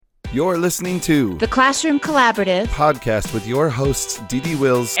You're listening to The Classroom Collaborative podcast with your hosts, Dee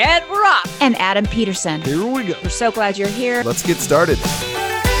Wills, Ed Rock, and Adam Peterson. Here we go. We're so glad you're here. Let's get started.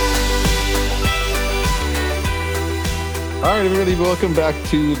 All right, everybody, welcome back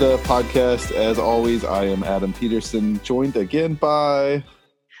to the podcast. As always, I am Adam Peterson, joined again by...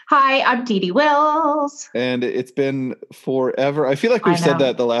 Hi, I'm Dee Wills. And it's been forever. I feel like we've said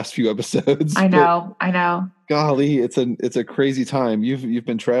that the last few episodes. I know. Golly, it's a crazy time. You've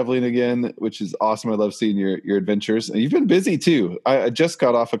been traveling again, which is awesome. I love seeing your adventures. And you've been busy too. I just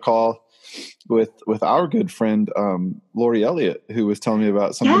got off a call with our good friend Lori Elliott, who was telling me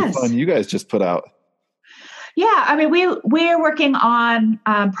about something fun you guys just put out. Yeah, I mean, we're working on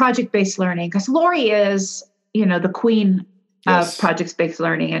project-based learning because Lori is, the queen of project-based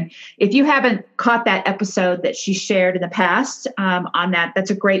learning. And if you haven't caught that episode that she shared in the past on that, it's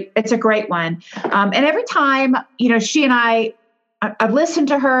a great one. And every time, she and I've listened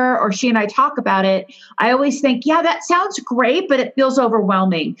to her or she and I talk about it, I always think, yeah, that sounds great, but it feels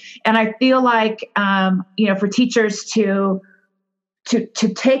overwhelming. And I feel like, for teachers to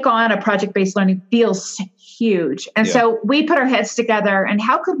take on a project-based learning feels huge. And so we put our heads together and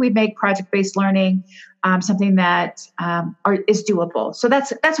how could we make project-based learning something that is doable? So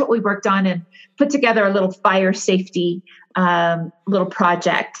that's what we worked on and put together a little fire safety little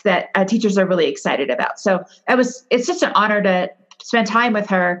project that teachers are really excited about. So it's just an honor to spend time with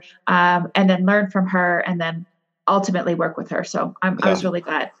her and then learn from her and then ultimately work with her. So I was really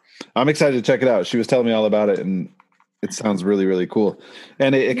glad. I'm excited to check it out. She was telling me all about it and it sounds really, really cool.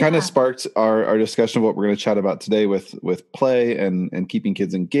 And it kind of sparked our discussion of what we're going to chat about today with play and keeping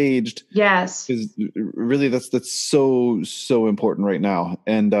kids engaged. Yes. Because really that's so important right now.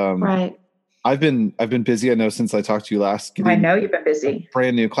 And right. I've been busy, I know, since I talked to you last. I know you've been busy.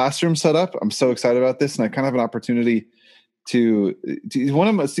 Brand new classroom set up. I'm so excited about this. And I kind of have an opportunity to one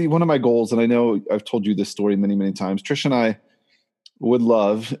of my goals, and I know I've told you this story many, many times. Trish and I would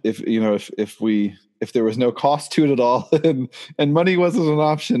love if there was no cost to it at all and money wasn't an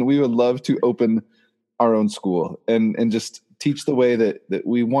option, we would love to open our own school and just teach the way that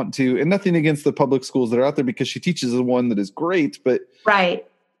we want to. And nothing against the public schools that are out there because she teaches the one that is great, but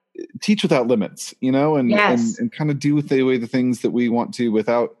teach without limits, and kind of do the things that we want to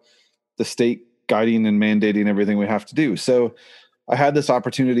without the state guiding and mandating everything we have to do. So I had this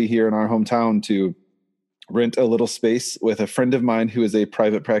opportunity here in our hometown to rent a little space with a friend of mine who is a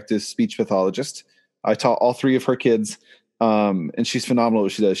private practice speech pathologist. I taught all three of her kids, and she's phenomenal at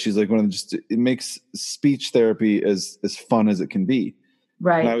what she does. She's like it makes speech therapy as fun as it can be.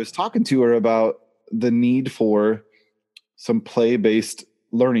 Right. And I was talking to her about the need for some play-based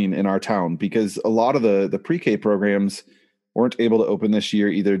learning in our town because a lot of the pre-K programs weren't able to open this year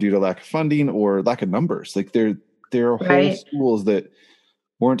either due to lack of funding or lack of numbers. Like there are whole schools that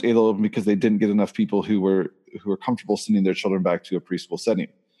weren't able to open because they didn't get enough people who were comfortable sending their children back to a preschool setting.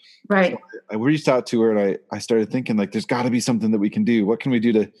 Right. So I reached out to her and I started thinking like, there's got to be something that we can do. What can we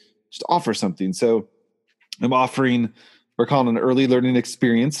do to just offer something? So we're calling an early learning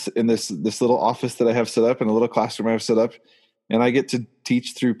experience in this little office that I have set up and a little classroom I have set up. And I get to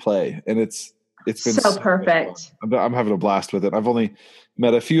teach through play. And it's been so perfect. I'm having a blast with it. I've only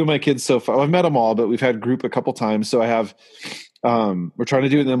met a few of my kids so far. I've met them all, but we've had group a couple times. So I have, we're trying to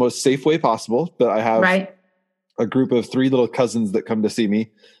do it in the most safe way possible, but I have a group of 3 little cousins that come to see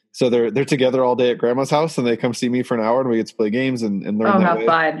me. So they're together all day at grandma's house and they come see me for an hour and we get to play games and learn that way.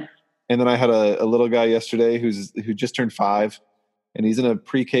 Fun. And then I had a little guy yesterday who just turned 5 and he's in a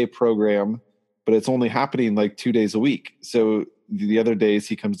pre-K program, but it's only happening like 2 days a week. So the other days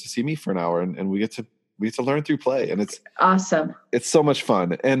he comes to see me for an hour and we get to learn through play and it's awesome. It's so much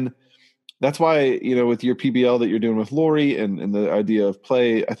fun. And that's why, with your PBL that you're doing with Lori and the idea of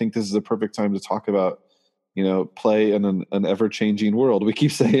play, I think this is a perfect time to talk about play in an ever-changing world. We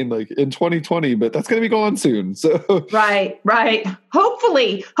keep saying like in 2020, but that's going to be gone soon. So right.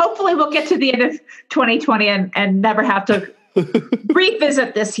 Hopefully we'll get to the end of 2020 and never have to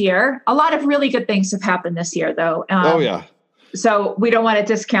revisit this year. A lot of really good things have happened this year, though. So we don't want to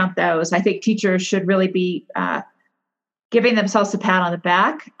discount those. I think teachers should really be giving themselves a pat on the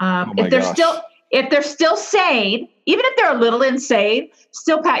back. If they're still sane, even if they're a little insane,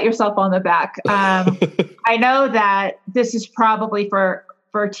 still pat yourself on the back. I know that this is probably for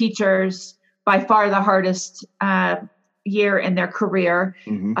teachers by far the hardest year in their career.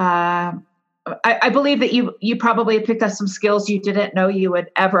 Mm-hmm. I believe that you probably picked up some skills you didn't know you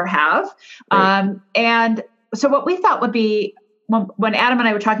would ever have. Right. And so what we thought would be, when Adam and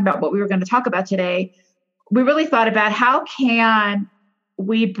I were talking about what we were going to talk about today, we really thought about how can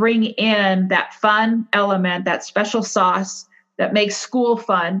we bring in that fun element, that special sauce that makes school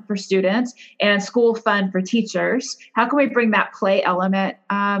fun for students and school fun for teachers? How can we bring that play element?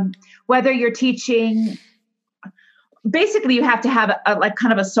 Whether you're teaching, basically you have to have a like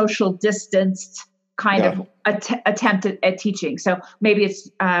kind of a social distanced kind of attempt at teaching. So maybe it's,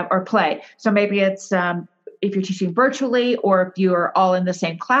 or play. So maybe it's, if you're teaching virtually or if you're all in the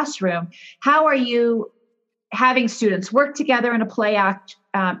same classroom, how are you having students work together in a play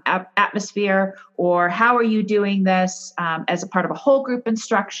atmosphere, or how are you doing this as a part of a whole group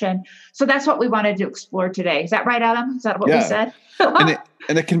instruction? So that's what we wanted to explore today. Is that right, Adam? Is that what we said?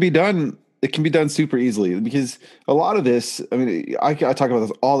 and it can be done. It can be done super easily, because a lot of this, I mean, I talk about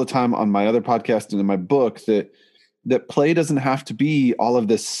this all the time on my other podcast and in my book, that play doesn't have to be all of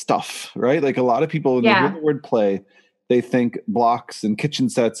this stuff, right? Like a lot of people, when they hear the word play, they think blocks and kitchen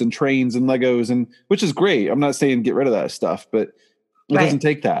sets and trains and Legos, and which is great. I'm not saying get rid of that stuff, but it doesn't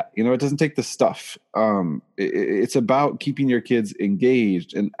take that. You know, it doesn't take the stuff. It's about keeping your kids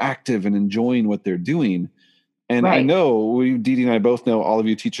engaged and active and enjoying what they're doing. And I know Dee Dee and I both know all of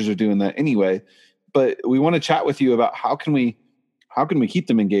you teachers are doing that anyway, but we want to chat with you about how can we keep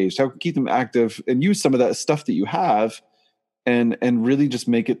them engaged, how can we keep them active, and use some of that stuff that you have and really just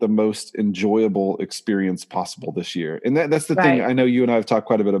make it the most enjoyable experience possible this year. And that's the thing I know you and I have talked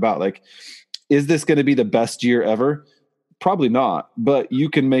quite a bit about. Like, is this going to be the best year ever? Probably not, but you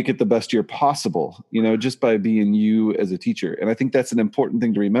can make it the best year possible, you know, just by being you as a teacher. And I think that's an important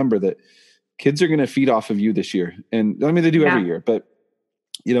thing to remember, that kids are going to feed off of you this year. And I mean, they do every year, but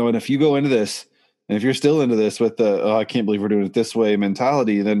you know, and if you go into this, and if you're still into this with the, I can't believe we're doing it this way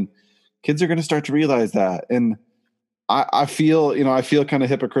mentality, then kids are going to start to realize that. And I feel kind of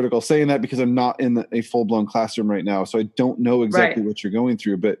hypocritical saying that, because I'm not in a full blown classroom right now. So I don't know exactly what you're going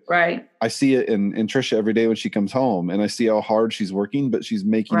through, but I see it in Trisha every day when she comes home, and I see how hard she's working, but she's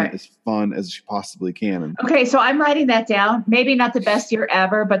making it as fun as she possibly can. And, okay. So I'm writing that down. Maybe not the best year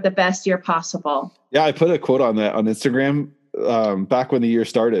ever, but the best year possible. Yeah. I put a quote on that on Instagram back when the year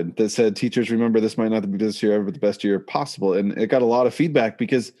started that said, teachers, remember, this might not be this year ever, but the best year possible. And it got a lot of feedback,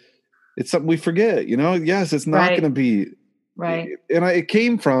 because it's something we forget, you know. Yes, it's not going to be and it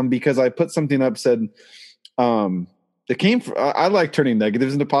came from, because I put something up, said it came from, I like turning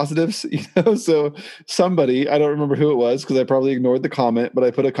negatives into positives, you know. So somebody, I don't remember who it was, because I probably ignored the comment, but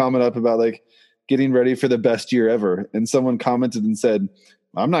I put a comment up about like getting ready for the best year ever, and someone commented and said,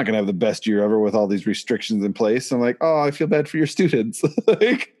 I'm not going to have the best year ever with all these restrictions in place. I'm like, oh, I feel bad for your students.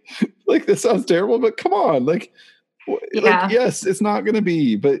 like this sounds terrible, but come on, like yes, it's not going to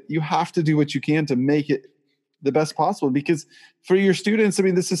be, but you have to do what you can to make it the best possible, because for your students, I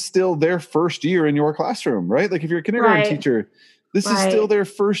mean, this is still their first year in your classroom, right? Like if you're a kindergarten teacher, this is still their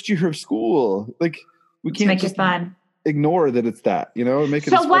first year of school. Like we can't make it fun. Ignore that it's that, you know, make it.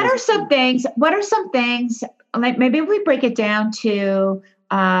 So what are some things, like maybe we break it down to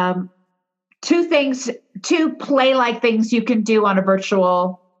two play-like things you can do on a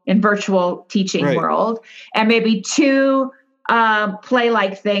virtual teaching world, and maybe two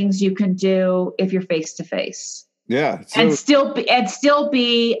play-like things you can do if you're face-to-face. Yeah. And still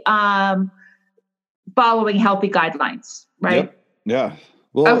be following healthy guidelines, right? Yep. Yeah.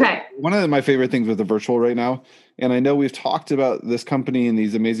 Well, one of my favorite things with the virtual right now, and I know we've talked about this company and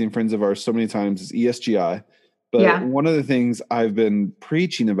these amazing friends of ours so many times, is ESGI. But one of the things I've been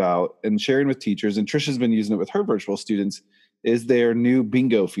preaching about and sharing with teachers, and Trisha's been using it with her virtual students, is their new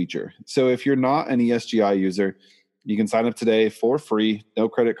bingo feature. So if you're not an ESGI user, you can sign up today for free, no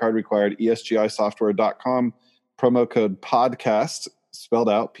credit card required, esgisoftware.com, promo code podcast, spelled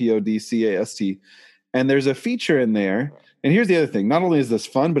out PODCAST. And there's a feature in there. And here's the other thing. Not only is this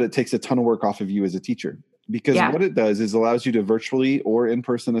fun, but it takes a ton of work off of you as a teacher, because what it does is allows you to virtually or in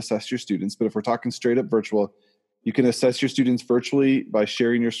person assess your students. But if we're talking straight up virtual, you can assess your students virtually by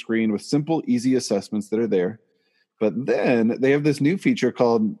sharing your screen with simple, easy assessments that are there. But then they have this new feature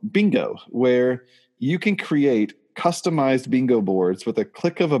called Bingo, where you can create customized bingo boards with a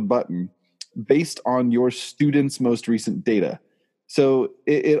click of a button based on your students' most recent data. So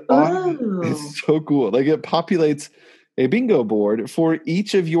it's so cool. Like it populates a bingo board for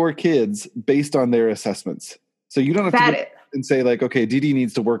each of your kids based on their assessments. So you don't have to go and say like, okay, Dee Dee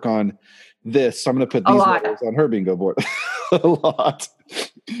needs to work on this, so I'm going to put these letters on her bingo board. A lot.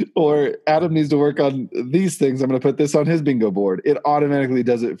 Or Adam needs to work on these things, I'm going to put this on his bingo board. It automatically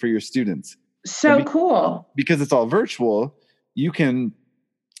does it for your students. So cool. Because it's all virtual, you can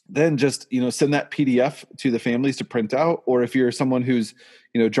then just, send that PDF to the families to print out. Or if you're someone who's,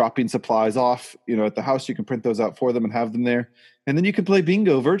 dropping supplies off, at the house, you can print those out for them and have them there. And then you can play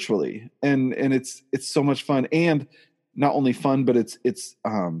bingo virtually. And it's so much fun. And not only fun, but it's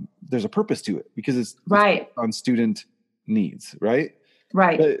there's a purpose to it, because it's on student needs, right?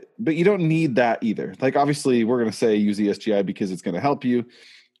 Right. But you don't need that either. Like, obviously we're going to say use ESGI because it's going to help you.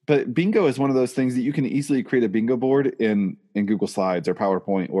 But bingo is one of those things that you can easily create a bingo board in Google Slides or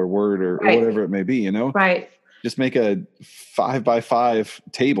PowerPoint or Word or whatever it may be, Right. Just make a 5x5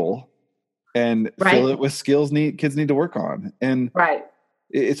 table and fill it with skills kids need to work on. And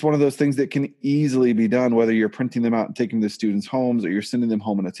it's one of those things that can easily be done, whether you're printing them out and taking them to students' homes or you're sending them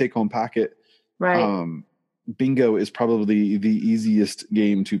home in a take-home packet. Right. Bingo is probably the easiest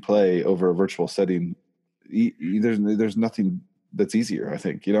game to play over a virtual setting. There's nothing that's easier, I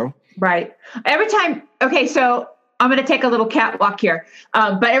think, Right. Every time. Okay. So I'm going to take a little catwalk here.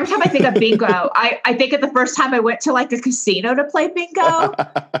 But every time I think of bingo, I think of the first time I went to like a casino to play bingo.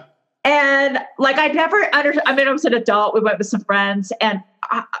 And like, I was an adult. We went with some friends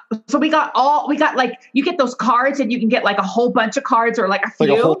so we got like, you get those cards and you can get like a whole bunch of cards or like a few.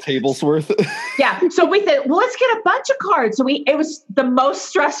 Like a whole table's worth. Yeah. So we said, well, let's get a bunch of cards. So it was the most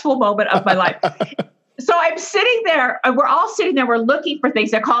stressful moment of my life. So I'm sitting there and we're all sitting there. We're looking for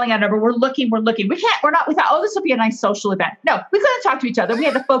things. They're calling our number. We're looking. We thought, oh, this will be a nice social event. No, we couldn't talk to each other. We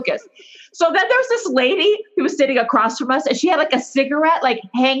had to focus. So then there's this lady who was sitting across from us and she had like a cigarette, like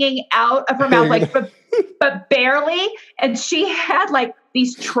hanging out of her mouth, like, but barely. And she had like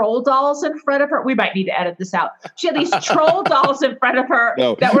these troll dolls in front of her. We might need to edit this out. She had these troll dolls in front of her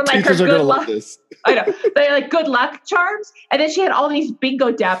that were like her good luck. I know. They're like good luck charms. And then she had all these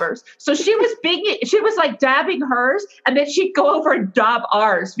bingo dabbers. So she was like dabbing hers and then she'd go over and dab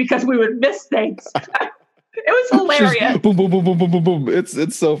ours because we would miss things. It was hilarious. Boom, boom, boom, boom, boom, boom, boom.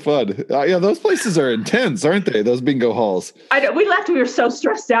 It's so fun. Yeah, those places are intense, aren't they? Those bingo halls. I know. We left. We were so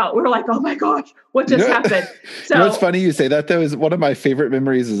stressed out. We were like, "Oh my gosh, what just happened?" So it's funny you say that. Though, is one of my favorite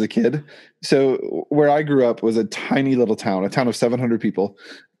memories as a kid. So where I grew up was a tiny little town, a town of 700 people,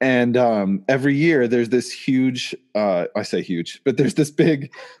 and every year there's this huge. I say huge, but there's this big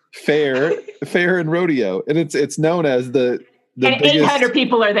fair and rodeo, and it's known as the and biggest, 800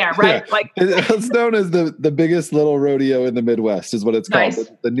 people are there, right? Yeah. Like it's known as the biggest little rodeo in the Midwest is what it's called.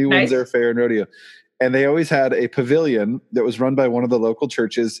 The New Windsor Fair and Rodeo. And they always had a pavilion that was run by one of the local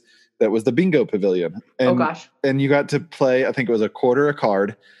churches that was the bingo pavilion. And, oh gosh. And you got to play, I think it was $0.25 a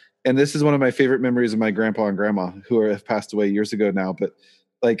card. And this is one of my favorite memories of my grandpa and grandma who have passed away years ago now. But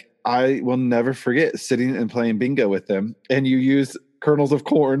like, I will never forget sitting and playing bingo with them. And you used kernels of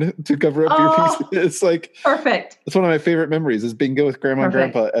corn to cover up your pieces. It's like perfect. It's one of my favorite memories is bingo with grandma and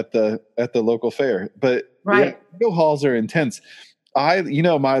grandpa at the local fair. But bingo halls are intense. My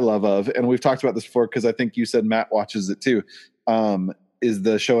love of, and we've talked about this before because I think you said Matt watches it too, is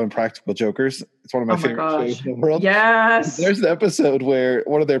the show Impractical Jokers. It's one of my favorite shows in the world. Yes. There's an episode where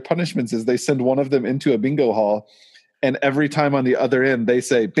one of their punishments is they send one of them into a bingo hall, and every time on the other end they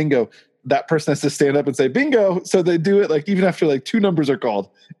say bingo, that person has to stand up and say bingo. So they do it like even after like 2 numbers are called,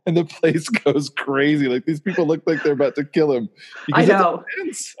 and the place goes crazy. Like these people look like they're about to kill him. I know.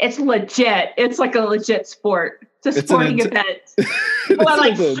 It's legit. It's like a legit sport. It's a sporting event. People are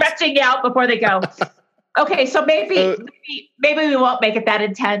like stretching out before they go. Okay, so maybe we won't make it that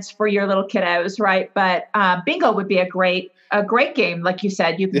intense for your little kiddos, right? But bingo would be a great game, like you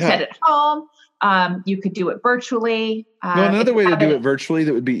said. You can set it at home. You could do it virtually. Another way to do it virtually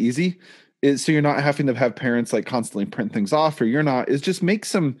that would be easy is so you're not having to have parents like constantly print things off, or is just make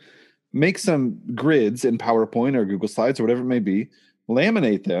some grids in PowerPoint or Google Slides or whatever it may be,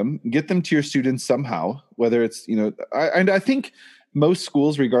 laminate them, get them to your students somehow, whether it's, I think most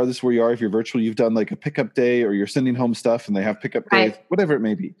schools, regardless of where you are, if you're virtual, you've done like a pickup day or you're sending home stuff and they have pickup days, whatever it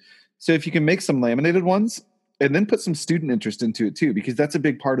may be. So if you can make some laminated ones and then put some student interest into it too, because that's a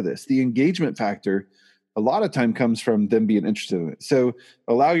big part of this. The engagement factor a lot of time comes from them being interested in it. So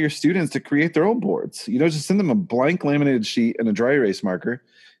allow your students to create their own boards. Just send them a blank laminated sheet and a dry erase marker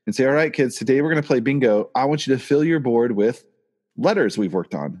and say, all right, kids, today we're going to play bingo. I want you to fill your board with letters we've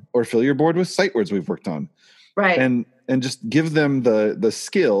worked on, or fill your board with sight words we've worked on. Right. And just give them the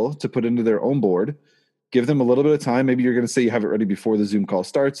skill to put into their own board. Give them a little bit of time. Maybe you're going to say you have it ready before the Zoom call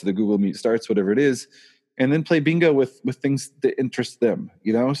starts, or the Google Meet starts, whatever it is. And then play bingo with things that interest them,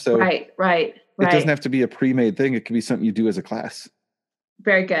 So right. It doesn't have to be a pre-made thing. It can be something you do as a class.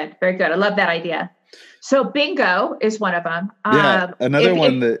 Very good. Very good. I love that idea. So bingo is one of them. Another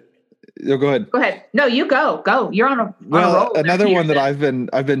one that go ahead. Go ahead. No, you go. You're on a roll. Another one that I've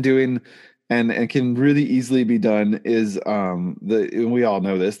been doing and can really easily be done is we all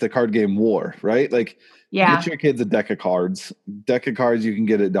know this, the card game War, right? Like get your kids a deck of cards. Deck of cards you can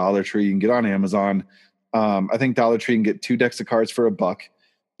get at Dollar Tree, you can get on Amazon. I think Dollar Tree can get 2 decks of cards for $1.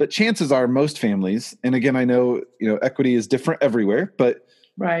 But chances are most families, and again, I know, equity is different everywhere, but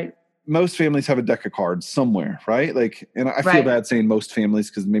most families have a deck of cards somewhere, right? Like, and I feel Right. bad saying most families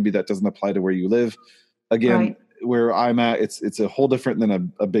because maybe that doesn't apply to where you live. Again, Right. where I'm at, it's a whole different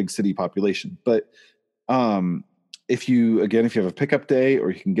than a big city population. But if you have a pickup day,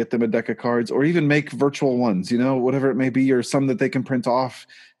 or you can get them a deck of cards, or even make virtual ones, whatever it may be, or some that they can print off.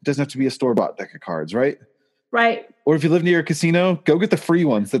 It doesn't have to be a store-bought deck of cards, right? Right. Or if you live near a casino, go get the free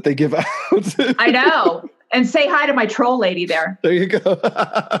ones that they give out. I know. And say hi to my troll lady there. There you go.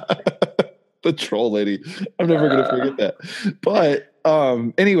 The troll lady. I'm never going to forget that. But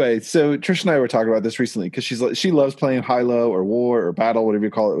anyway, so Trish and I were talking about this recently because she loves playing high-low or war or battle, whatever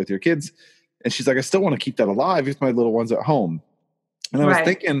you call it, with your kids. And she's like, I still want to keep that alive with my little ones at home. And I was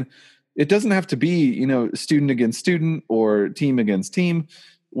thinking, it doesn't have to be, student against student or team against team.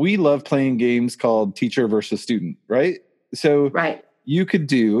 We love playing games called teacher versus student, right? So you could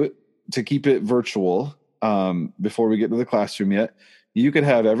do, to keep it virtual, before we get to the classroom yet, you could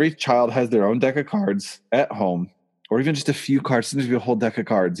have every child has their own deck of cards at home, or even just a few cards. Sometimes be a whole deck of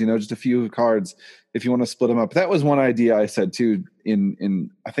cards, just a few cards if you want to split them up. That was one idea I said too,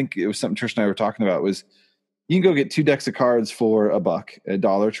 I think it was something Trish and I were talking about, was you can go get 2 decks of cards for $1 at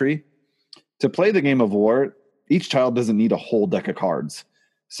Dollar Tree. To play the game of war, each child doesn't need a whole deck of cards.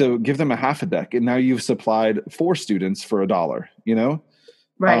 So give them a half a deck, and now you've supplied 4 students for $1,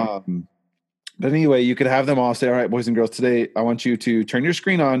 Right. But anyway, you could have them all say, all right, boys and girls, today I want you to turn your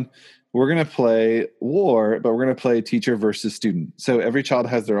screen on. We're going to play war, but we're going to play teacher versus student. So every child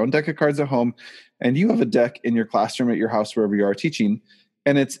has their own deck of cards at home, and you have a deck in your classroom at your house, wherever you are teaching.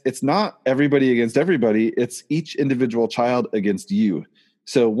 And it's not everybody against everybody. It's each individual child against you.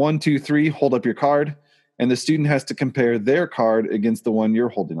 So 1, 2, 3, hold up your card. And the student has to compare their card against the one you're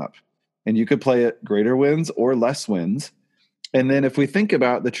holding up. And you could play it greater wins or less wins. And then if we think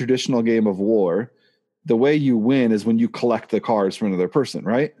about the traditional game of war, the way you win is when you collect the cards from another person,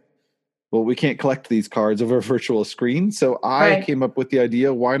 right? Well, we can't collect these cards over a virtual screen. So I came up with the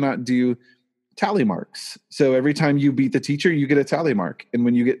idea, why not do tally marks? So every time you beat the teacher, you get a tally mark. And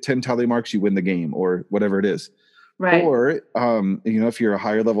when you get 10 tally marks, you win the game, or whatever it is. Right. Or, if you're a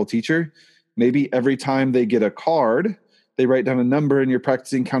higher level teacher, maybe every time they get a card, they write down a number, and you're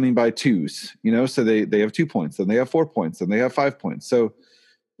practicing counting by 2s, so they have 2 points, then they have 4 points, then they have 5 points. So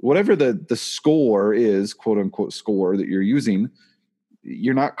whatever the score is, quote unquote score that you're using,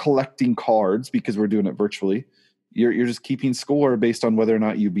 you're not collecting cards because we're doing it virtually. You're just keeping score based on whether or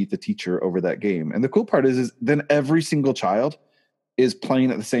not you beat the teacher over that game. And the cool part is then every single child is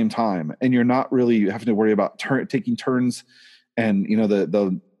playing at the same time, and you're not really having to worry about taking turns and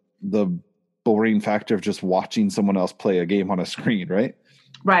the boring factor of just watching someone else play a game on a screen, right?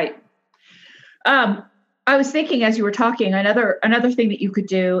 Right. I was thinking as you were talking, another thing that you could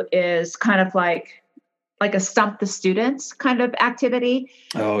do is kind of like a stump the students kind of activity.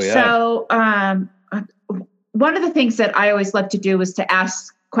 Oh yeah. So one of the things that I always love to do is to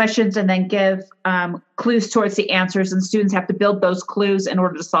ask questions and then give clues towards the answers, and students have to build those clues in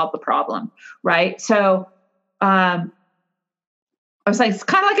order to solve the problem, right? So I was like, it's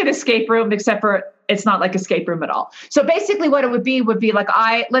kind of like an escape room, except for it's not like escape room at all. So basically what it would be like,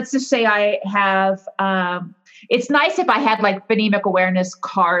 let's just say I have, it's nice if I had like phonemic awareness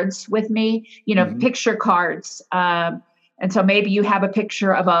cards with me, picture cards. And so maybe you have a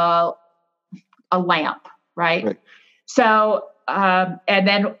picture of a lamp, right? So, and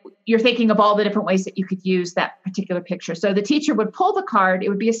then you're thinking of all the different ways that you could use that particular picture. So the teacher would pull the card, it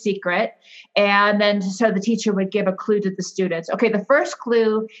would be a secret. And then, so the teacher would give a clue to the students. Okay, the first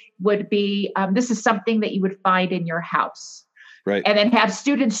clue would be, this is something that you would find in your house. Right. And then have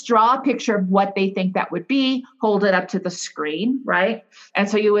students draw a picture of what they think that would be, hold it up to the screen, right? And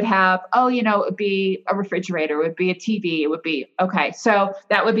so you would have, it would be a refrigerator, it would be a TV, it would be, okay, so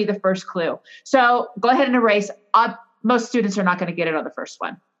that would be the first clue. So go ahead and erase. Most students are not going to get it on the first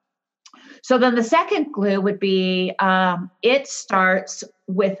one. So then the second clue would be, it starts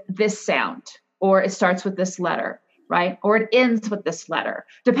with this sound, or it starts with this letter, right? Or it ends with this letter,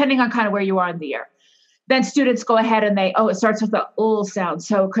 depending on kind of where you are in the year. Then students go ahead and it starts with the ul sound.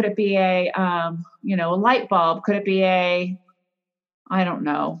 So could it be a light bulb? Could it be I don't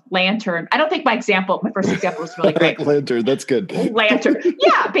know, lantern? I don't think my first example was really great. Lantern, that's good. Lantern.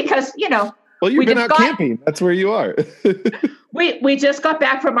 Yeah, because, well, you've been out camping. That's where you are. we just got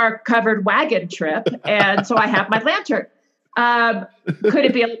back from our covered wagon trip, and so I have my lantern. Could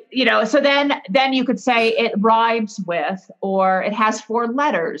it be, so then you could say it rhymes with, or it has 4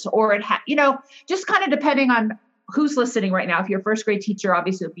 letters, or it just kind of depending on who's listening right now. If you're a first grade teacher,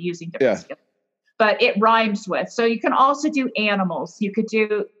 obviously you'll be using different skills. but it rhymes with. So you can also do animals. You could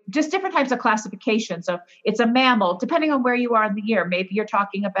do just different types of classification. So it's a mammal, depending on where you are in the year. Maybe you're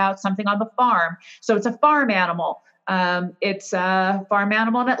talking about something on the farm. So it's a farm animal. It's a farm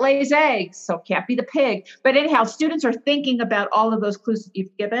animal and it lays eggs. So it can't be the pig. But anyhow, students are thinking about all of those clues that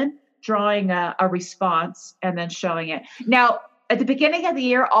you've given, drawing a response, and then showing it. Now, at the beginning of the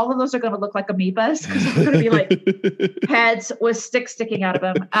year, all of those are going to look like amoebas because they're going to be like heads with sticks sticking out of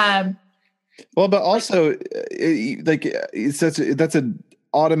them. Well, but also, that's an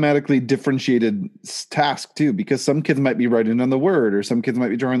automatically differentiated task too, because some kids might be writing on the word, or some kids might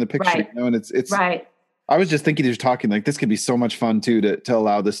be drawing the picture. Right. And it's right. I was just thinking, as you're talking, like this could be so much fun too to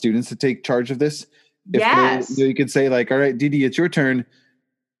allow the students to take charge of this. Yes. You could say like, all right, Didi, it's your turn.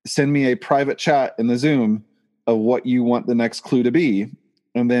 Send me a private chat in the Zoom of what you want the next clue to be.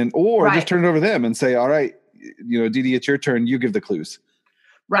 And then, or just turn it over to them and say, all right, Didi, it's your turn. You give the clues.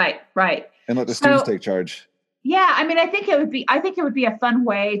 Right. And let the students take charge. Yeah. I mean, I think it would be a fun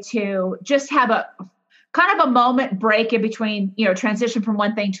way to just have a kind of a moment break in between, transition from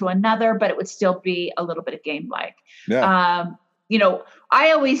one thing to another, but it would still be a little bit of game-like. Yeah.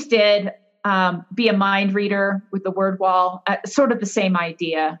 I always did be a mind reader with the word wall, sort of the same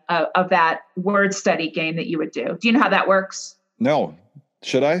idea of that word study game that you would do. Do you know how that works? No.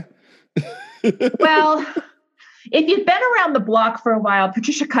 Should I? Well, if you've been around the block for a while,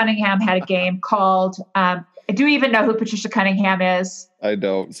 Patricia Cunningham had a game called, do you even know who Patricia Cunningham is? I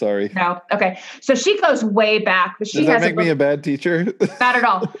don't. Sorry. No. Okay. So she goes way back, but she Does that has make me a bad teacher? Not at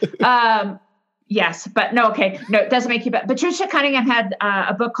all. Yes, but no. Okay. No, it doesn't make you bad. Patricia Cunningham had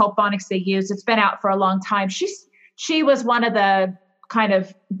a book called Phonics They Use. It's been out for a long time. She was one of the kind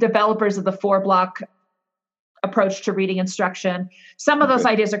of developers of the 4-block approach to reading instruction. Some of those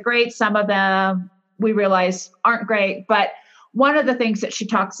ideas are great. Some of them we realize aren't great, but one of the things that she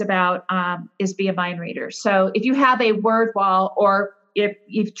talks about is be a mind reader. So if you have a word wall, or if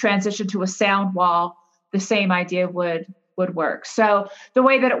you've transitioned to a sound wall, the same idea would work. So the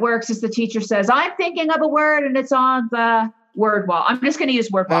way that it works is the teacher says, I'm thinking of a word and it's on the word wall. I'm just going to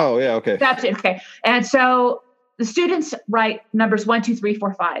use word wall. Oh, yeah. Okay. That's it. Okay. And so the students write numbers 1, 2, 3,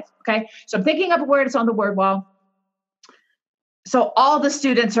 4, 5. Okay. So I'm thinking of a word, it's on the word wall. So all the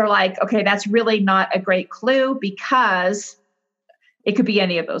students are like, okay, that's really not a great clue because it could be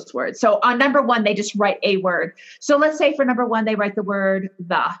any of those words. So on number 1, they just write a word. So let's say for number 1, they write the word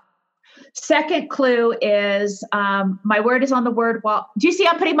the. Second clue is my word is on the word wall. Do you see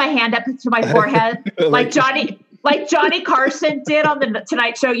I'm putting my hand up to my forehead like Johnny Carson did on the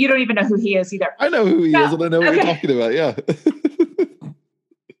Tonight Show? You don't even know who he is either. I know who he is, and I know what you're talking about. Yeah.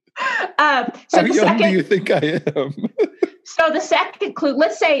 So How young do you think I am? So the second clue,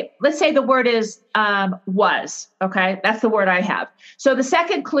 let's say the word is was. Okay, that's the word I have. So the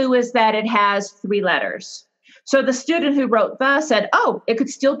second clue is that it has 3 letters. So the student who wrote the said, oh, it could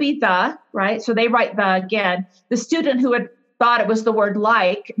still be the, right? So they write the again. The student who had thought it was the word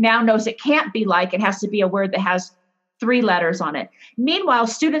like now knows it can't be like. It has to be a word that has 3 letters on it. Meanwhile,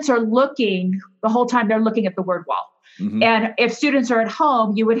 students are looking the whole time, they're looking at the word wall. Mm-hmm. And if students are at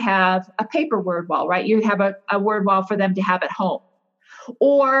home, you would have a paper word wall, right? You'd have a word wall for them to have at home.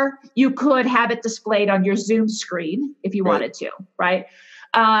 Or you could have it displayed on your Zoom screen if you wanted to, right?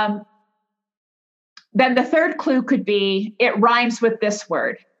 Then the third clue could be it rhymes with this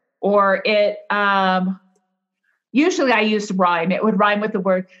word, or it, usually I use rhyme. It would rhyme with the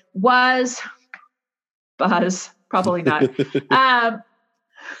word was, buzz, probably not.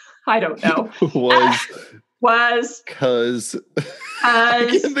 I don't know. Was. Cause. I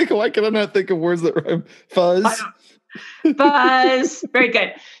can't think, why can I not think of words that rhyme? Fuzz. Buzz. Very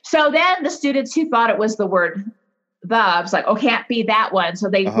good. So then the students who thought it was the word the, I was like, oh, can't be that one. So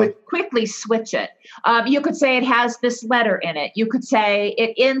they would quickly switch it. You could say it has this letter in it. You could say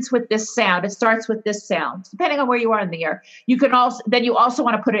it ends with this sound. It starts with this sound, depending on where you are in the year. You can also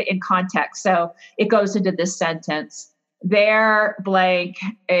want to put it in context. So it goes into this sentence. They're blank,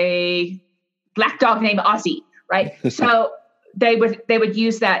 a black dog named Ozzy, right? So they would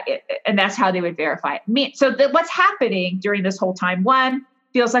use that, and that's how they would verify it. So what's happening during this whole time? 1,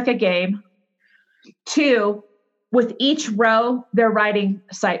 feels like a game. 2, with each row, they're writing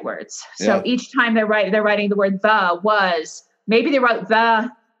sight words. So each time they're writing the word the, was. Maybe they wrote the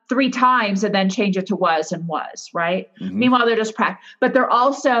 3 times and then change it to was and was, right? Mm-hmm. Meanwhile, they're just practicing. But they're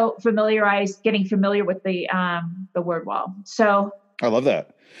also getting familiar with the word wall. So I love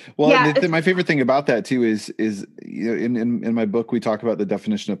that. Well, my favorite thing about that too is in my book we talk about the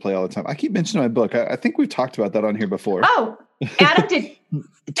definition of play all the time. I keep mentioning my book. I think we've talked about that on here before. Oh, Adam did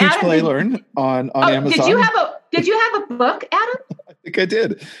Teach Play Learn on Amazon. Did you have a book, Adam? think I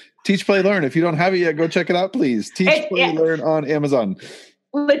did. Teach, Play, Learn. If you don't have it yet, go check it out, please. Teach, Play, Learn on Amazon.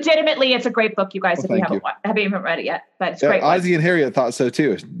 Legitimately, it's a great book, you guys, if you haven't even read it yet. But it's great. Ozzy and Harriet thought so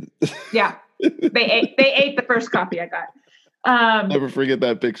too. Yeah. They ate the first copy I got. Never forget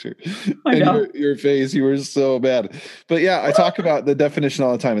that picture. I know. Your face, you were so bad. But yeah, I talk about the definition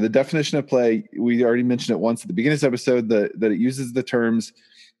all the time. And the definition of play, we already mentioned it once at the beginning of this episode, that it uses the terms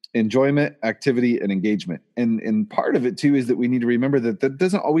enjoyment, activity, and engagement. And part of it too is that we need to remember that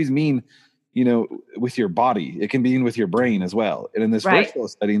doesn't always mean, with your body. It can mean with your brain as well. And in this virtual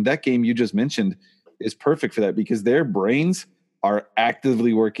setting, that game you just mentioned is perfect for that, because their brains are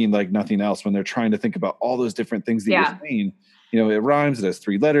actively working like nothing else when they're trying to think about all those different things that you're saying. It rhymes, it has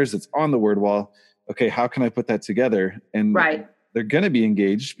 3 letters, it's on the word wall. Okay, how can I put that together? And they're going to be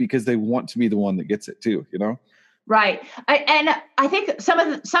engaged because they want to be the one that gets it too, Right. And I think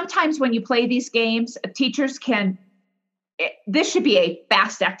sometimes when you play these games, teachers this should be a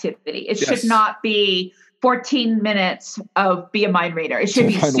fast activity. It should not be 14 minutes of be a mind reader. It should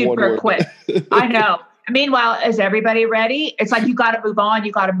be super quick. I know. Meanwhile, is everybody ready? It's like, you got to move on.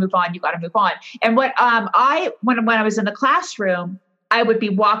 You got to move on. You got to move on. And what when I was in the classroom, I would be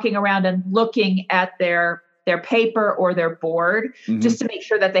walking around and looking at their paper or their board just to make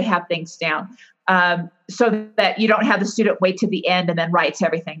sure that they have things down. So that you don't have the student wait to the end and then writes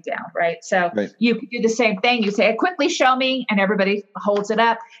everything down, right? So you could do the same thing. You say, quickly show me, and everybody holds it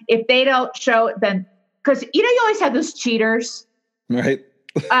up. If they don't show it, then, because, you always have those cheaters. Right.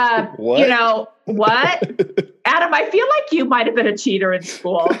 What? What? Adam, I feel like you might have been a cheater in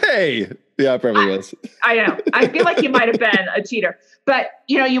school. Hey. Yeah, I probably was. I know. I feel like you might have been a cheater. But,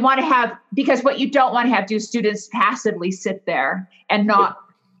 you want to have, because what you don't want to have do is students passively sit there and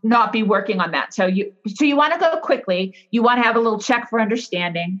not be working on that. So you want to go quickly. You want to have a little check for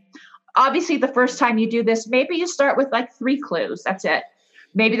understanding. Obviously, the first time you do this, maybe you start with like 3 clues. That's it.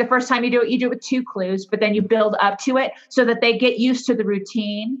 Maybe the first time you do it with 2 clues, but then you build up to it so that they get used to the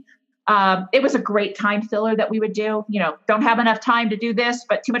routine. It was a great time filler that we would do. Don't have enough time to do this,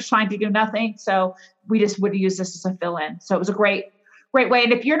 but too much time to do nothing. So we just would use this as a fill-in. So it was a great way.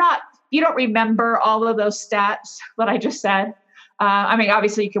 And if you don't remember all of those stats that I just said,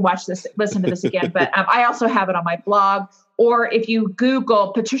 obviously you can listen to this again, but I also have it on my blog. Or if you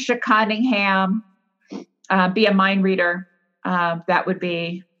Google Patricia Cunningham, be a mind reader, that would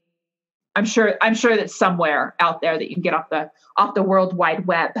be, I'm sure that's somewhere out there that you can get off the World Wide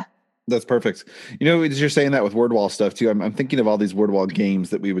Web. That's perfect. As you're saying that with word wall stuff too, I'm thinking of all these word wall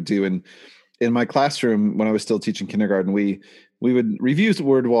games that we would do. And in my classroom, when I was still teaching kindergarten, we would review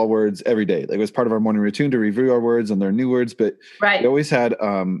word wall words every day. Like, it was part of our morning routine to review our words and learn new words. But we always had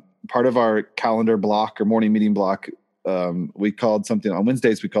part of our calendar block or morning meeting block. We called something on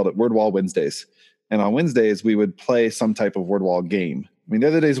Wednesdays. We called it Word Wall Wednesdays. And on Wednesdays, we would play some type of word wall game. The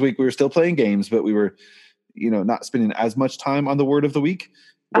other days of the week, we were still playing games, but we were, not spending as much time on the word of the week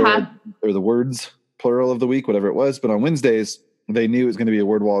or the words, plural of the week, whatever it was. But on Wednesdays, they knew it was going to be a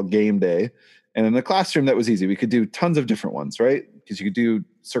word wall game day. And in the classroom, that was easy. We could do tons of different ones, right? Because you could do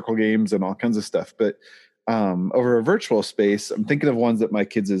circle games and all kinds of stuff. But over a virtual space, I'm thinking of ones that my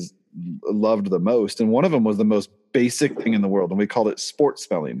kids loved the most. And one of them was the most basic thing in the world. And we called it sport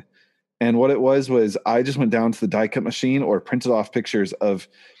spelling. And what it was I just went down to the die cut machine or printed off pictures of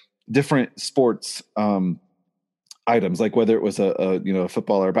different sports items, like whether it was a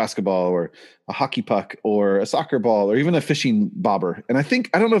football or a basketball or a hockey puck or a soccer ball or even a fishing bobber. And I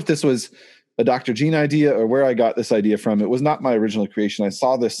don't know if this was a Dr. Gene idea or where I got this idea from. It was not my original creation. I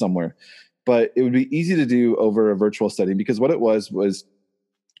saw this somewhere, but it would be easy to do over a virtual setting, because what it was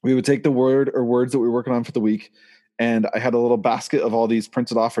we would take the word or words that we were working on for the week. And I had a little basket of all these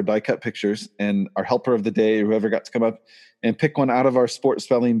printed off or die cut pictures, and our helper of the day, whoever got to come up and pick one out of our sport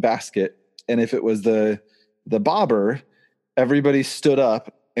spelling basket. And if it was the bobber, everybody stood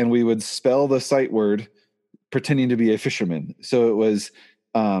up and we would spell the sight word pretending to be a fisherman. So it was,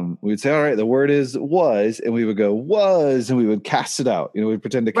 we would say, all right, the word is was, and we would go was, and we would cast it out. We'd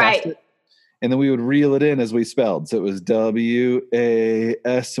pretend to cast it. And then we would reel it in as we spelled. So it was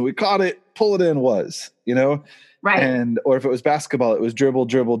W-A-S. So we caught it, pull it in, was, Right. Or if it was basketball, it was dribble,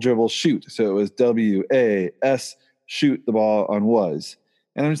 dribble, dribble, shoot. So it was W-A-S, shoot the ball on was.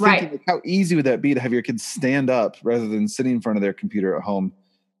 And I'm just thinking, how easy would that be to have your kids stand up rather than sitting in front of their computer at home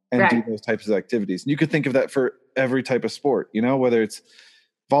and do those types of activities? And you could think of that for every type of sport, whether it's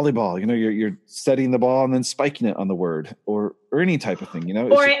volleyball, you're setting the ball and then spiking it on the word, or any type of thing,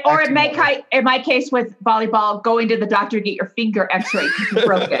 Or in my case with volleyball, going to the doctor to get your finger x-rayed because you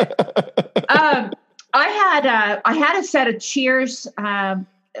broke it. I had a set of cheers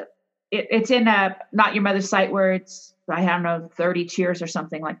it's in a Not Your Mother's site where it's, I don't know, 30 cheers or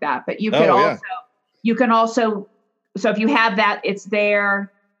something like that. But you can also, so if you have that, it's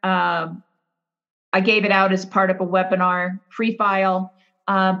there. I gave it out as part of a webinar free file.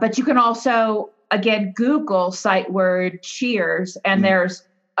 But you can also, again, Google sight word cheers, and there's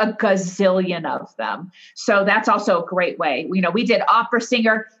a gazillion of them. So that's also a great way. We did opera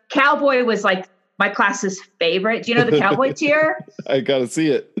singer. Cowboy was like my class's favorite. Do you know the cowboy cheer? I got to see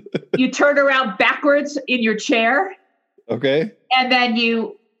it. You turn around backwards in your chair. Okay. And then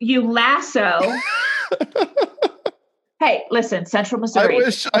you lasso. Hey, listen, Central Missouri.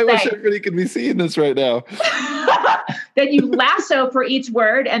 I wish everybody could be seeing this right now. Then you lasso for each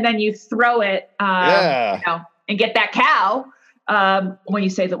word, and then you throw it, and get that cow when you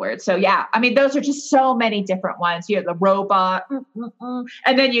say the word. So yeah, I mean, those are just so many different ones. You have the robot,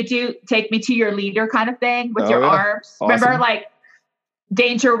 and then you do take me to your leader kind of thing with your arms. Awesome. Remember, like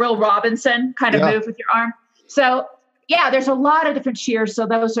Danger Will Robinson kind of move with your arm. So yeah, there's a lot of different cheers. So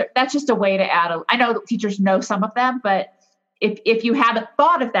that's just a way to add I know that teachers know some of them, but if you haven't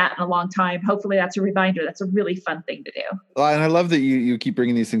thought of that in a long time, hopefully that's a reminder. That's a really fun thing to do. And I love that you keep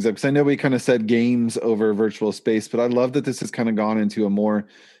bringing these things up, because I know we kind of said games over virtual space, but I love that this has kind of gone into a more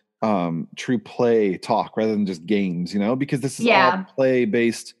true play talk rather than just games, because this is all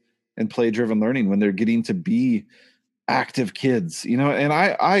play-based and play-driven learning when they're getting to be active kids, and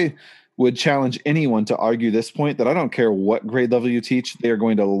I would challenge anyone to argue this point, that I don't care what grade level you teach, they are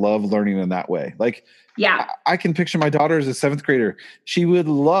going to love learning in that way. Like, I can picture my daughter as a 7th grader. She would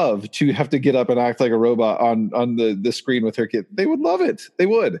love to have to get up and act like a robot on the screen with her kid. They would love it. They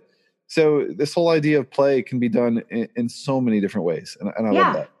would. So this whole idea of play can be done in so many different ways. And I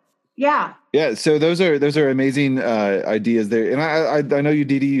love that. Yeah. Yeah. So those are amazing ideas there. And I know you,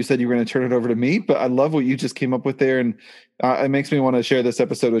 Dee Dee, you said you were going to turn it over to me, but I love what you just came up with there. And it makes me want to share this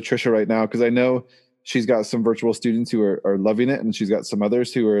episode with Trisha right now, because I know she's got some virtual students who are loving it. And she's got some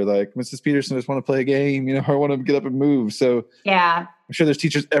others who are like, Mrs. Peterson, I just want to play a game. I want to get up and move. So I'm sure there's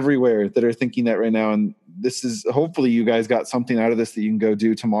teachers everywhere that are thinking that right now. And this is, hopefully you guys got something out of this that you can go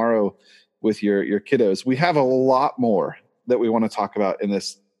do tomorrow with your kiddos. We have a lot more that we want to talk about in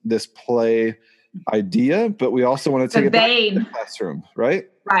this play idea, but we also want to take it back to the classroom, right?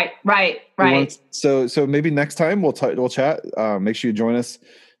 Right. So maybe next time we'll chat. Make sure you join us.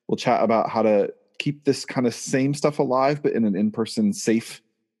 We'll chat about how to keep this kind of same stuff alive, but in an in-person safe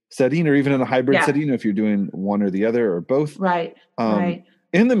setting, or even in a hybrid setting, if you're doing one or the other or both. Right.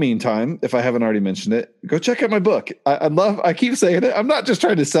 In the meantime, if I haven't already mentioned it, go check out my book. I keep saying it. I'm not just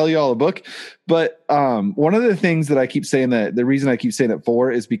trying to sell you all a book, but one of the things that I keep saying, that the reason I keep saying it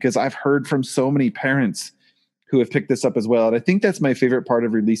for, is because I've heard from so many parents who have picked this up as well. And I think that's my favorite part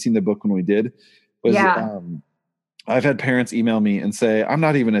of releasing the book when we did was, I've had parents email me and say, I'm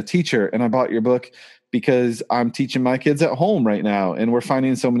not even a teacher, and I bought your book because I'm teaching my kids at home right now, and we're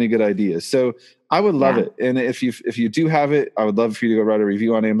finding so many good ideas. So I would love it. And if you do have it, I would love for you to go write a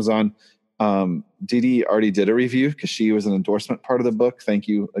review on Amazon. Dee Dee already did a review because she was an endorsement part of the book. Thank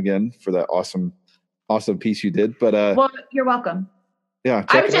you again for that awesome piece you did. But well, you're welcome. Yeah.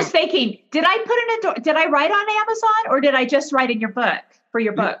 I was just thinking, did I write on Amazon, or did I just write in your book for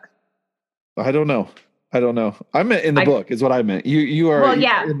your book? I don't know. I meant in the book is what I meant. You are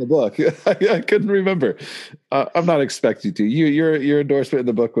in the book. I couldn't remember. I'm not expecting to. Your endorsement in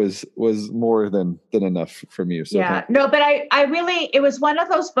the book was more than enough from you. So no, but I really, it was one of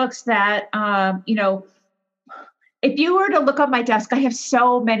those books that, if you were to look on my desk, I have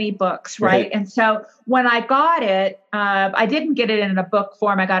so many books, right? And so when I got it, I didn't get it in a book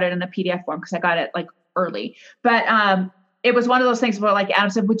form. I got it in a PDF form because I got it like early, but, it was one of those things where, like, Adam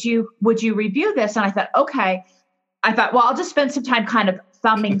said, would you review this? And I thought, okay. Well, I'll just spend some time kind of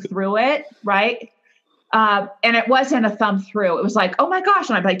thumbing through it. Right. And it wasn't a thumb through. It was like, oh my gosh.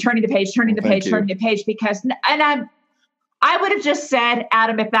 And I'm like turning the page, because, and I would have just said,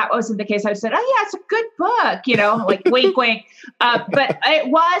 Adam, if that wasn't the case, I said, oh yeah, it's a good book, like wink, wink. But it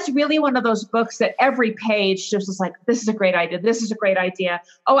was really one of those books that every page just was like, this is a great idea. This is a great idea.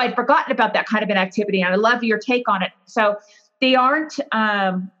 Oh, I'd forgotten about that kind of an activity, and I love your take on it. So they aren't,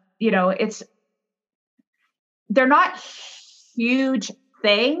 they're not huge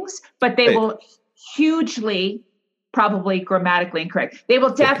things, but they will hugely, probably grammatically incorrect. They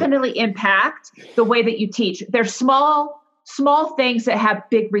will definitely impact the way that you teach. They're small things that have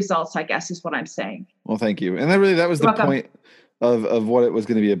big results, I guess, is what I'm saying. Well, thank you. And that was the point of what it was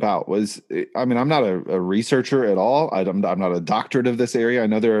going to be about. I'm not a researcher at all. I'm not a doctorate of this area. I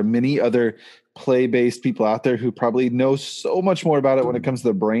know there are many other play-based people out there who probably know so much more about it when it comes to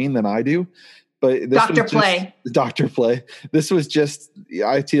the brain than I do. But this Dr. was Play. Dr. Play. This was just,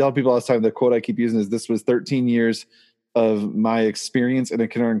 I tell people all the time, the quote I keep using is, this was 13 years of my experience in a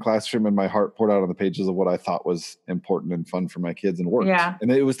kindergarten classroom, and my heart poured out on the pages of what I thought was important and fun for my kids, and worked. Yeah. And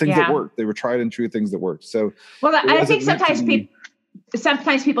it was things that worked. They were tried and true things that worked. So, well, I think sometimes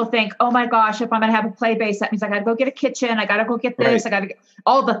people think, oh my gosh, if I'm going to have a play base, that means I got to go get a kitchen. I got to go get this. I got to get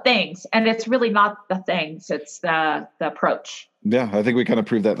all the things. And it's really not the things. It's the approach. Yeah. I think we kind of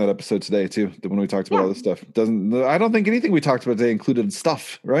proved that in that episode today too, when we talked about all this stuff. I don't think anything we talked about today included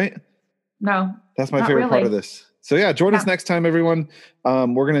stuff, right? No. That's my favorite part of this. So yeah, join us next time, everyone.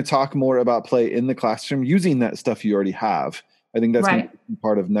 We're going to talk more about play in the classroom using that stuff you already have. I think that's going to be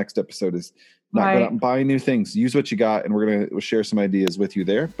part of next episode, is not go out and buy new things. Use what you got, and we're going to share some ideas with you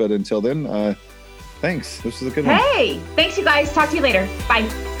there. But until then, thanks. This was a good one. Hey, thanks, you guys. Talk to you later. Bye.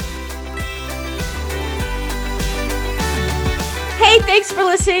 Hey, thanks for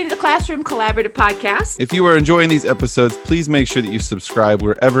listening to the Classroom Collaborative Podcast. If you are enjoying these episodes, please make sure that you subscribe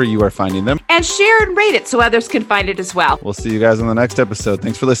wherever you are finding them. And share and rate it so others can find it as well. We'll see you guys on the next episode.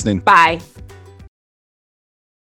 Thanks for listening. Bye.